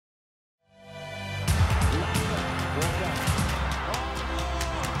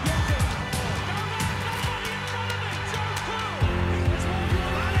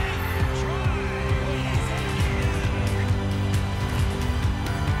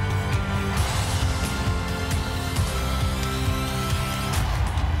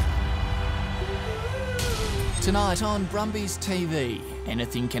Tonight on Brumbies TV,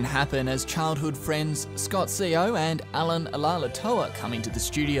 anything can happen as childhood friends Scott Sio Allan Alaalatoa come into the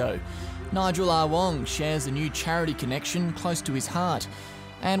studio. Nigel R. Wong shares a new charity connection close to his heart.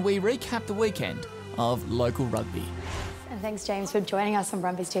 And we recap the weekend of local rugby. And thanks, James, for joining us on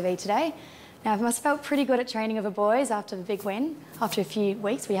Brumbies TV today. Now, it must have felt pretty good at training of the boys after the big win. After a few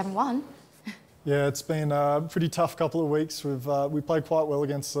weeks, we haven't won. Yeah, it's been a pretty tough couple of weeks. We played quite well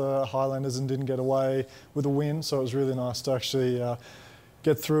against the Highlanders and didn't get away with a win, so it was really nice to actually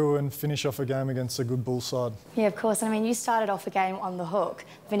get through and finish off a game against a good Bull side. Yeah, of course. And I mean, you started off the game on the hook,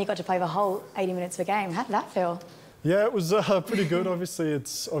 then you got to play the whole 80 minutes of a game. How did that feel? Yeah, it was pretty good. Obviously,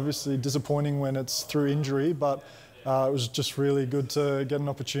 it's disappointing when it's through injury, but it was just really good to get an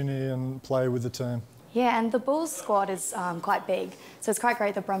opportunity and play with the team. Yeah, and the Bulls squad is quite big, so it's quite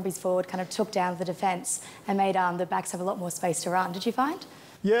great that Brumbies forward kind of took down the defence and made the backs have a lot more space to run. Did you find?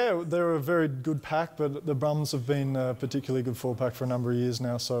 Yeah, they're a very good pack, but the Brums have been a particularly good forward pack for a number of years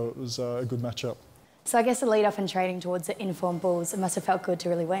now, so it was a good matchup. So I guess the lead-up and trading towards the informed Bulls, it must have felt good to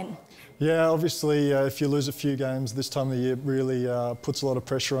really win. Yeah, obviously, if you lose a few games this time of the year, it really puts a lot of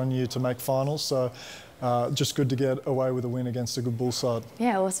pressure on you to make finals. So just good to get away with a win against a good Bull side.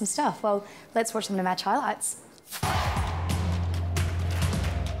 Yeah, awesome stuff. Well, let's watch some of the match highlights.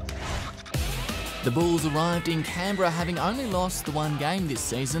 The Bulls arrived in Canberra having only lost the one game this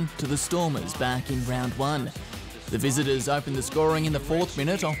season to the Stormers back in round one. The visitors opened the scoring in the 4th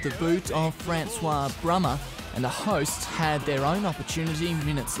minute off the boot of Francois Brummer, and the hosts had their own opportunity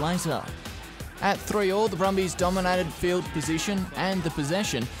minutes later. At 3-3, the Brumbies dominated field position and the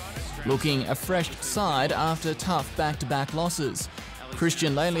possession, looking a fresh side after tough back-to-back losses.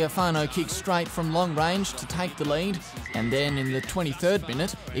 Christian Lealiafano kicked straight from long range to take the lead, and then in the 23rd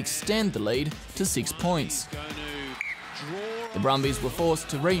minute extend the lead to 6 points. The Brumbies were forced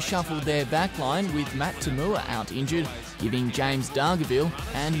to reshuffle their backline with Matt Tamua out injured, giving James Dargaville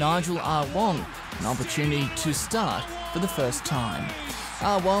and Nigel R. Wong an opportunity to start for the first time.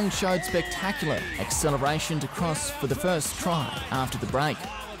 R. Wong showed spectacular acceleration to cross for the first try after the break.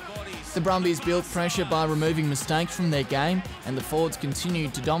 The Brumbies built pressure by removing mistakes from their game, and the forwards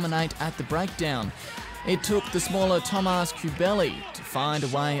continued to dominate at the breakdown. It took the smaller Tomas Kubeli to find a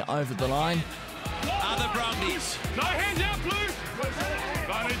way over the line. Other Brumbies. No hands out, blue.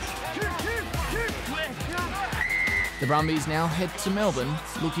 The Brumbies now head to Melbourne,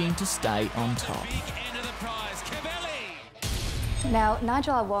 looking to stay on top. Now,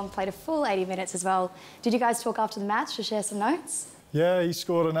 Nigel R. Wong played a full 80 minutes as well. Did you guys talk after the match to share some notes? Yeah, he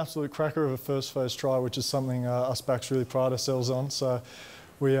scored an absolute cracker of a first phase try, which is something us backs really pride ourselves on. So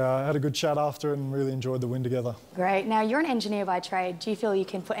we had a good chat after it and really enjoyed the win together. Great. Now, you're an engineer by trade. Do you feel you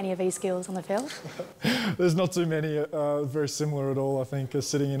can put any of these skills on the field? There's not too many very similar at all, I think.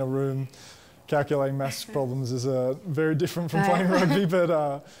 Sitting in a room calculating maths problems is very different from playing rugby,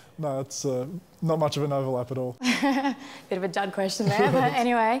 but no, it's not much of an overlap at all. Bit of a dud question there, but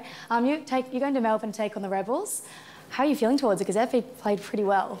anyway, you're going to Melbourne to take on the Rebels. How are you feeling towards it? Because they've played pretty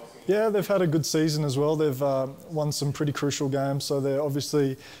well. Yeah, they've had a good season as well. They've won some pretty crucial games, so they're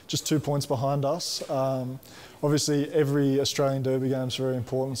obviously just 2 points behind us. Obviously, every Australian Derby game is very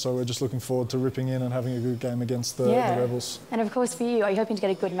important, so we're just looking forward to ripping in and having a good game against the Rebels. And of course, for you, are you hoping to get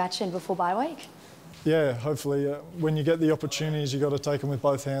a good match in before bye week? Yeah, hopefully. When you get the opportunities, you've got to take them with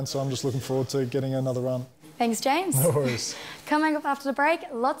both hands, so I'm just looking forward to getting another run. Thanks, James. No worries. Coming up after the break,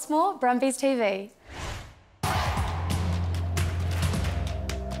 lots more Brumbies TV.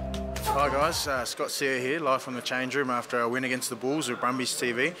 Hi guys, Scott Sio here, live from the change room after a win against the Bulls with Brumbies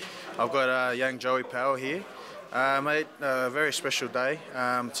TV. I've got young Joey Powell here. Mate, a very special day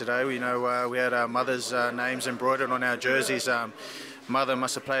today. We had our mother's names embroidered on our jerseys. Mother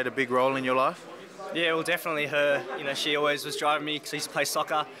must have played a big role in your life. Yeah, well, definitely her. You know, she always was driving me because I used to play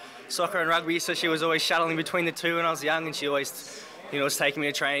soccer and rugby, so she was always shuttling between the two when I was young, and she always, was taking me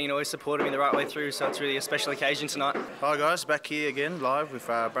to training, always supported me the right way through, so it's really a special occasion tonight. Hi guys, back here again live with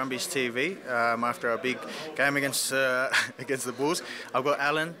Brumbies TV after a big game against the Bulls. I've got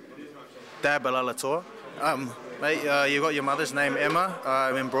Allan Alaalatoa. Mate, you got your mother's name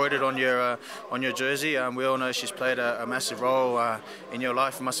Emma embroidered on your jersey. We all know she's played a massive role in your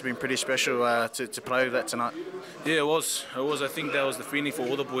life. It must have been pretty special to play with that tonight. Yeah, it was. I think that was the feeling for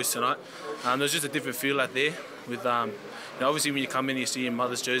all the boys tonight. There's just a different feel out there. With obviously when you come in, you see your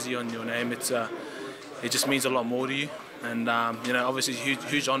mother's jersey on your name. It just means a lot more to you. And obviously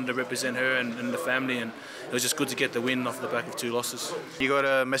huge honour to represent her and the family. And it was just good to get the win off the back of 2 losses. You got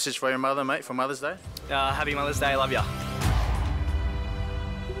a message for your mother, mate, for Mother's Day? Happy Mother's Day, love ya.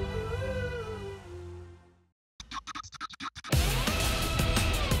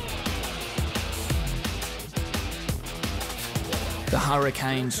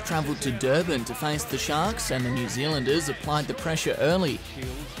 Hurricanes travelled to Durban to face the Sharks, and the New Zealanders applied the pressure early.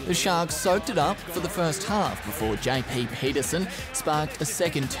 The Sharks soaked it up for the first half before JP Peterson sparked a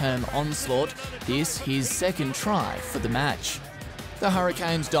second-term onslaught, this his second try for the match. The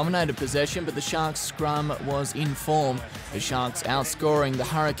Hurricanes dominated possession, but the Sharks' scrum was in form. The Sharks outscoring the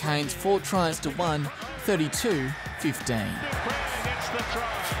Hurricanes 4-1, 32-15.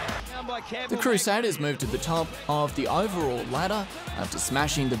 The Crusaders moved to the top of the overall ladder after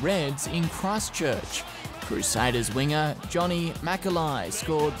smashing the Reds in Christchurch. Crusaders winger Johnny Mackay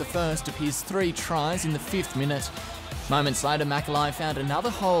scored the first of his 3 tries in the 5th minute. Moments later, Mackay found another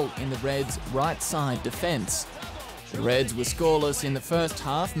hole in the Reds' right side defence. The Reds were scoreless in the first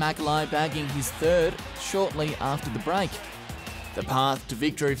half, Mackay bagging his 3rd shortly after the break. The path to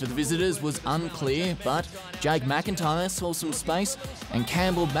victory for the visitors was unclear, but Jake McIntyre saw some space and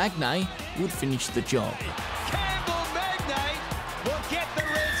Campbell Magnay would finish the job. Campbell Magnay will get the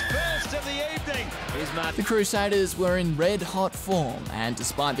Reds first of the evening. The Crusaders were in red-hot form, and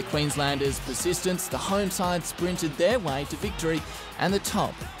despite the Queenslanders' persistence, the home side sprinted their way to victory and the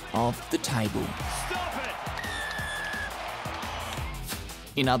top of the table.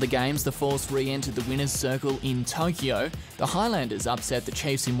 In other games, the Force re-entered the winners' circle in Tokyo. The Highlanders upset the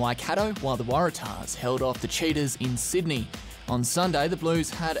Chiefs in Waikato, while the Waratahs held off the Cheetahs in Sydney. On Sunday, the Blues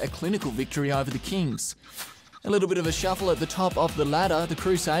had a clinical victory over the Kings. A little bit of a shuffle at the top of the ladder. The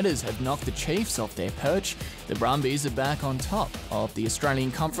Crusaders have knocked the Chiefs off their perch. The Brumbies are back on top of the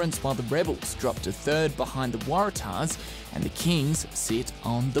Australian Conference, while the Rebels dropped to 3rd behind the Waratahs, and the Kings sit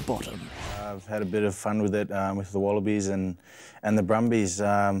on the bottom. I've had a bit of fun with it, with the Wallabies and the Brumbies.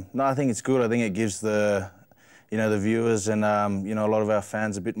 No, I think it's good. I think it gives the viewers and a lot of our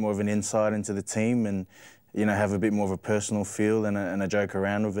fans a bit more of an insight into the team, and have a bit more of a personal feel and a joke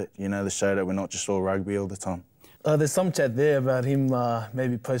around with it. To show that we're not just all rugby all the time. There's some chat there about him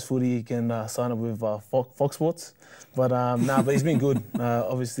maybe post-footy he can sign up with Fox Sports, but but he's been good.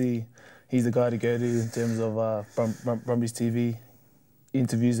 Obviously, he's the guy to go to in terms of Brumbies TV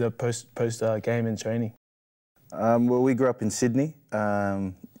interviews post game and training. Well, we grew up in Sydney.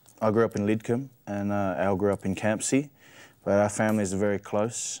 I grew up in Lidcombe, and Al grew up in Campsie, but our families are very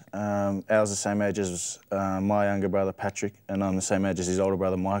close. Al's the same age as my younger brother Patrick, and I'm the same age as his older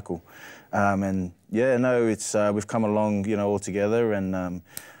brother Michael. And yeah, no, it's we've come along, all together, and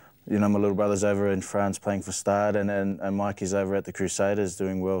my little brother's over in France playing for Stade, and Mikey's over at the Crusaders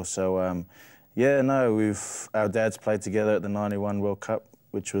doing well. So yeah, no, our dads played together at the '91 World Cup,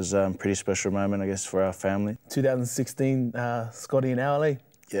 which was a pretty special moment, I guess, for our family. 2016, Scotty and Al, Yeah,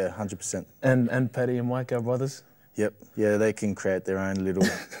 100%. And Paddy and Mike, our brothers. Yep, yeah, they can create their own little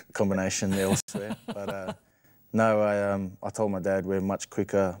combination elsewhere. But no, I told my dad we're much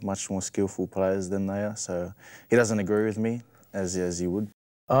quicker, much more skillful players than they are, so he doesn't agree with me, as he would.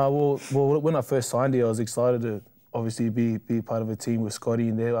 Well, when I first signed here, I was excited to obviously be part of a team with Scotty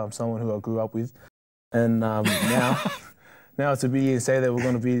in there. I'm someone who I grew up with, and now to be and say that we're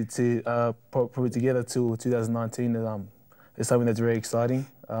going to be probably together till 2019 is something that's very exciting.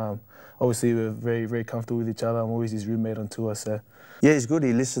 Obviously, we're very, very comfortable with each other. I'm always his roommate on tour, so. Yeah, he's good.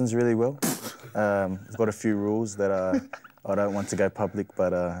 He listens really well. He's got a few rules that I don't want to go public,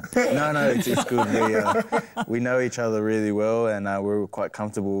 but no, it's good. We know each other really well, and we're quite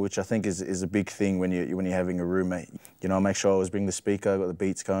comfortable, which I think is a big thing when you're having a roommate. I make sure I always bring the speaker, got the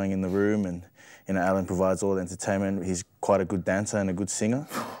beats going in the room, and Alan provides all the entertainment. He's quite a good dancer and a good singer.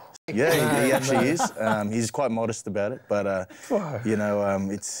 Yeah, he actually is. He's quite modest about it, but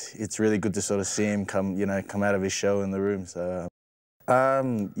it's really good to sort of see him come out of his shell in the room. So,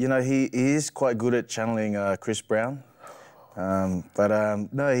 he is quite good at channeling Chris Brown.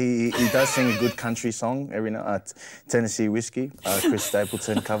 No, he does sing a good country song every night. Tennessee Whiskey, Chris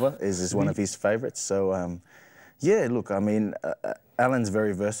Stapleton cover is one of his favourites. So, yeah, look, I mean, Alan's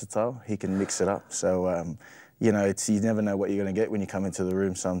very versatile. He can mix it up. So, you never know what you're going to get when you come into the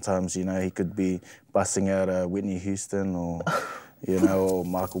room. Sometimes, he could be busting out Whitney Houston or, or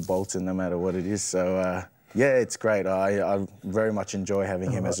Michael Bolton, no matter what it is. So, yeah, it's great. I very much enjoy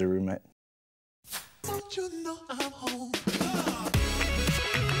having him as a roommate. Don't you know I'm home?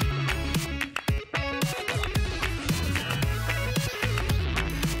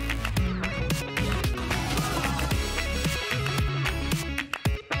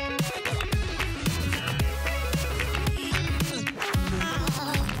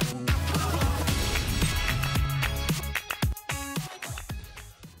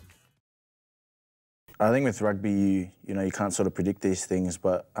 I think with rugby, you can't sort of predict these things,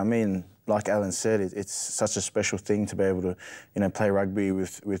 but I mean, like Alan said, it's such a special thing to be able to, play rugby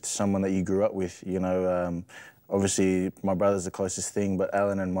with someone that you grew up with. obviously my brother's the closest thing, but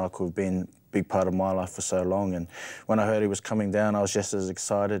Alan and Michael have been a big part of my life for so long. And when I heard he was coming down, I was just as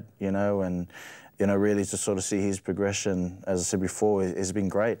excited, you know, and, you know, really to sort of see his progression, as I said before, has been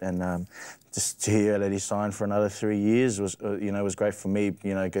great. And just to hear that he signed for another 3 years was, you know, was great for me.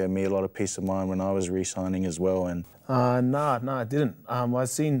 You know, gave me a lot of peace of mind when I was re-signing as well. And no, I didn't. I'd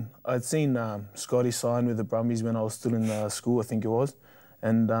seen Scotty sign with the Brumbies when I was still in school, I think it was.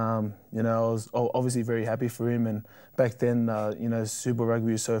 And, you know, I was obviously very happy for him. And back then, you know, Super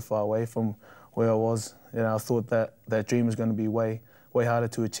Rugby was so far away from where I was. You know, I thought that dream was going to be way harder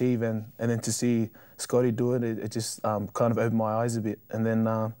to achieve. And then to see Scotty do it, it just kind of opened my eyes a bit. And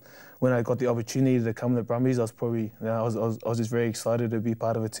then when I got the opportunity to come to the Brumbies, I was probably, you know, I was just very excited to be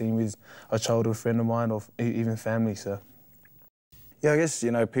part of a team with a childhood friend of mine or even family, so. Yeah, I guess, you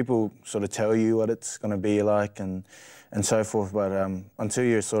know, people sort of tell you what it's going to be like and so forth, but until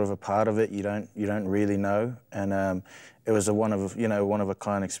you're sort of a part of it, you don't really know. And it was a one of a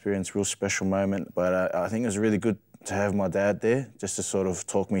kind experience, real special moment. But I think it was really good to have my dad there, just to sort of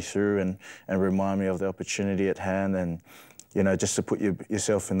talk me through and remind me of the opportunity at hand, and you know, just to put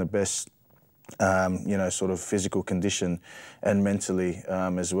yourself in the best you know, sort of physical condition and mentally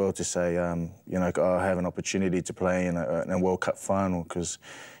as well, to say, you know, I have an opportunity to play in a World Cup final, because,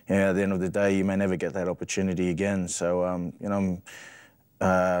 you know, at the end of the day, you may never get that opportunity again. So, you know,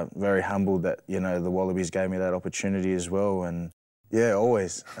 I'm very humbled that, you know, the Wallabies gave me that opportunity as well. And yeah,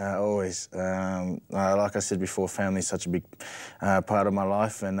 always. Like I said before, family's such a big part of my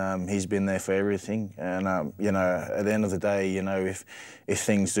life, and he's been there for everything. And you know, at the end of the day, you know, if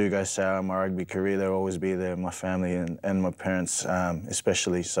things do go sour in my rugby career, they'll always be there. My family and my parents,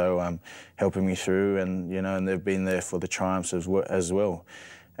 especially, so helping me through, and you know, and they've been there for the triumphs as well.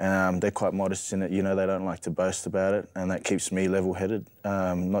 And they're quite modest in it, you know, they don't like to boast about it, and that keeps me level-headed,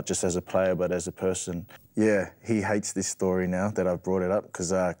 not just as a player, but as a person. Yeah, he hates this story now that I've brought it up,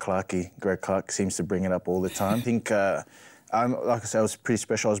 because Greg Clark seems to bring it up all the time. I think, like I said, I was pretty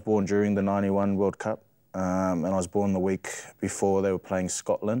special. I was born during the '91 World Cup, and I was born the week before they were playing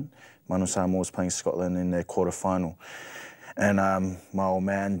Scotland. Manu Samoa was playing Scotland in their quarter-final. And my old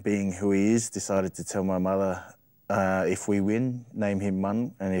man, being who he is, decided to tell my mother, if we win, name him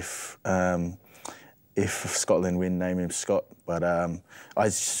Manu, and if Scotland win, name him Scott. But I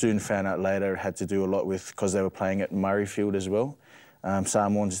soon found out later it had to do a lot with, because they were playing at Murrayfield as well.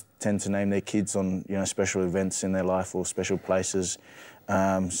 Samoans tend to name their kids on, you know, special events in their life or special places.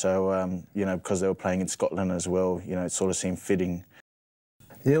 So, you know, because they were playing in Scotland as well, you know, it sort of seemed fitting.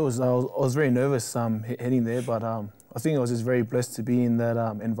 Yeah, I was very nervous heading there, but I think I was just very blessed to be in that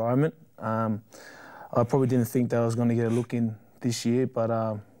environment. I probably didn't think that I was going to get a look in this year, but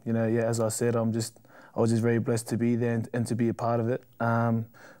you know, yeah, as I said, I was just very blessed to be there and to be a part of it.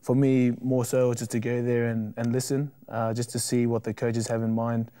 For me, more so, just to go there and listen, just to see what the coaches have in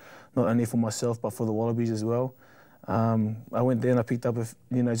mind, not only for myself but for the Wallabies as well. I went there and I picked up,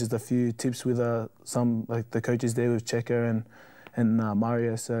 you know, just a few tips with some, like the coaches there, with Checker and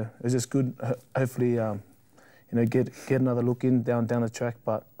Mario. So it was just good. Hopefully, you know, get another look in down the track.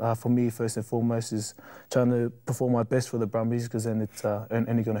 But for me, first and foremost, is trying to perform my best for the Brumbies, because then it's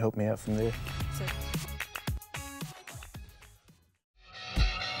only going to help me out from there.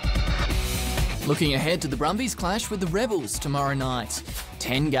 Looking ahead to the Brumbies clash with the Rebels tomorrow night.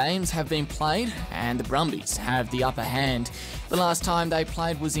 10 games have been played and the Brumbies have the upper hand. The last time they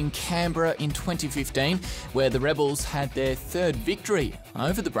played was in Canberra in 2015, where the Rebels had their third victory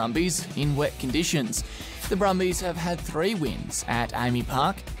over the Brumbies in wet conditions. The Brumbies have had 3 wins at Amy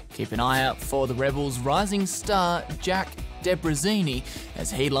Park. Keep an eye out for the Rebels' rising star Jack Debrazzini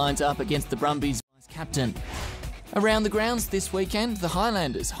as he lines up against the Brumbies vice-captain. Around the grounds this weekend, the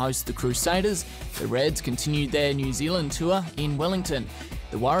Highlanders host the Crusaders, the Reds continued their New Zealand tour in Wellington,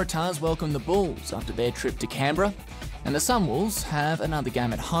 the Waratahs welcome the Bulls after their trip to Canberra, and the Sunwolves have another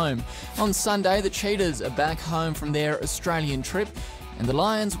game at home. On Sunday, the Cheetahs are back home from their Australian trip, and the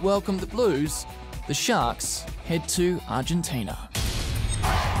Lions welcome the Blues. The Sharks head to Argentina.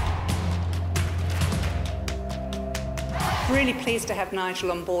 Really pleased to have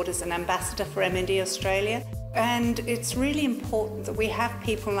Nigel on board as an ambassador for MND Australia. And it's really important that we have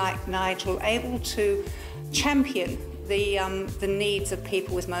people like Nigel able to champion the needs of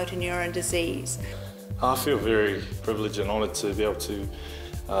people with motor neuron disease. I feel very privileged and honoured to be able to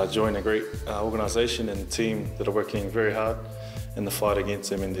join a great organisation and team that are working very hard in the fight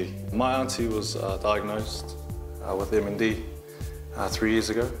against MND. My auntie was diagnosed with MND 3 years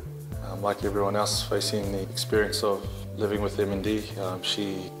ago. Like everyone else facing the experience of living with MND,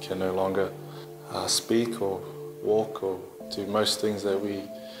 she can no longer speak or walk or do most things that we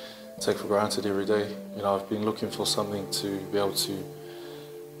take for granted every day. You know, I've been looking for something to be able to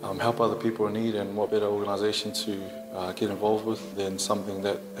help other people in need, and what better organisation to get involved with than something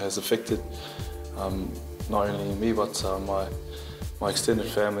that has affected not only me but my extended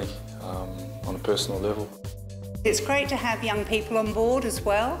family on a personal level. It's great to have young people on board as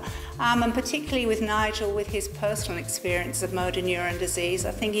well, and particularly with Nigel, with his personal experience of motor neuron disease.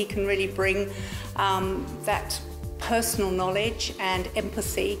 I think he can really bring that personal knowledge and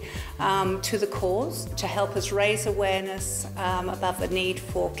empathy to the cause to help us raise awareness about the need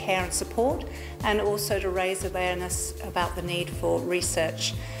for care and support, and also to raise awareness about the need for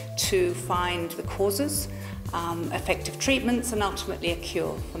research to find the causes, effective treatments, and ultimately a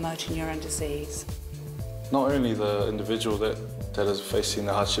cure for motor neuron disease. Not only the individual that is facing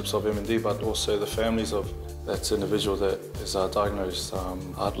the hardships of MND, but also the families of that individual that is diagnosed.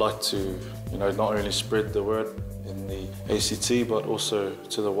 I'd like to, not only spread the word in the ACT, but also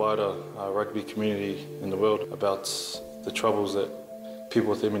to the wider rugby community in the world about the troubles that people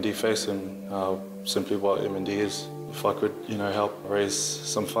with MND face, and simply what MND is. If I could, help raise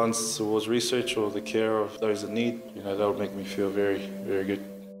some funds towards research or the care of those in need, that would make me feel very, very good.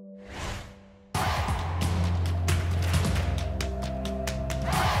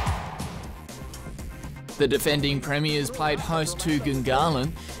 The defending premiers played host to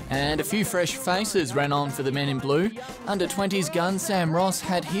Gungahlin, and a few fresh faces ran on for the men in blue. Under-20s gun Sam Ross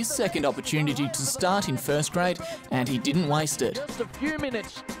had his second opportunity to start in first grade, and he didn't waste it. Just a few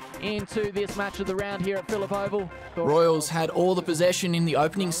minutes into this match of the round here at Phillip Oval. Royals had all the possession in the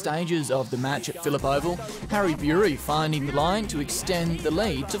opening stages of the match at Phillip Oval, Harry Bury finding the line to extend the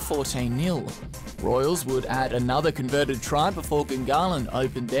lead to 14-0. Royals would add another converted try before Gungahlin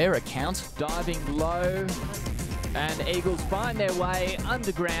opened their account. Diving low, and Eagles find their way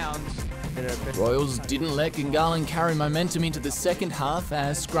underground. Royals didn't let Gungahlin carry momentum into the second half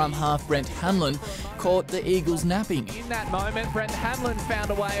as scrum half Brent Hamlin caught the Eagles napping. In that moment, Brent Hamlin found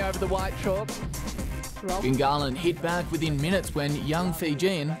a way over the white chalk. Gungahlin hit back within minutes when young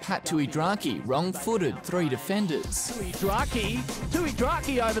Fijian Pat Tuidraki wrong-footed three defenders.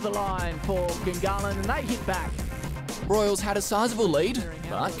 Tuidraki over the line for Gungahlin, and they hit back. Royals had a sizable lead,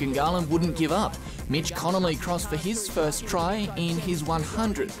 but Gungahlin wouldn't give up. Mitch Connolly crossed for his first try in his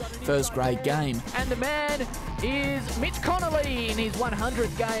 100th first-grade game. And the man is Mitch Connolly in his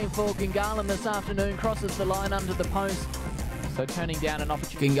 100th game for Gungahlin this afternoon, crosses the line under the post. So turning down an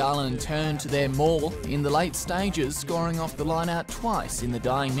opportunity. Gungahlin turned to their maul in the late stages, scoring off the line out twice in the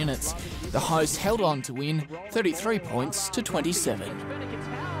dying minutes. The hosts held on to win 33 points to 27.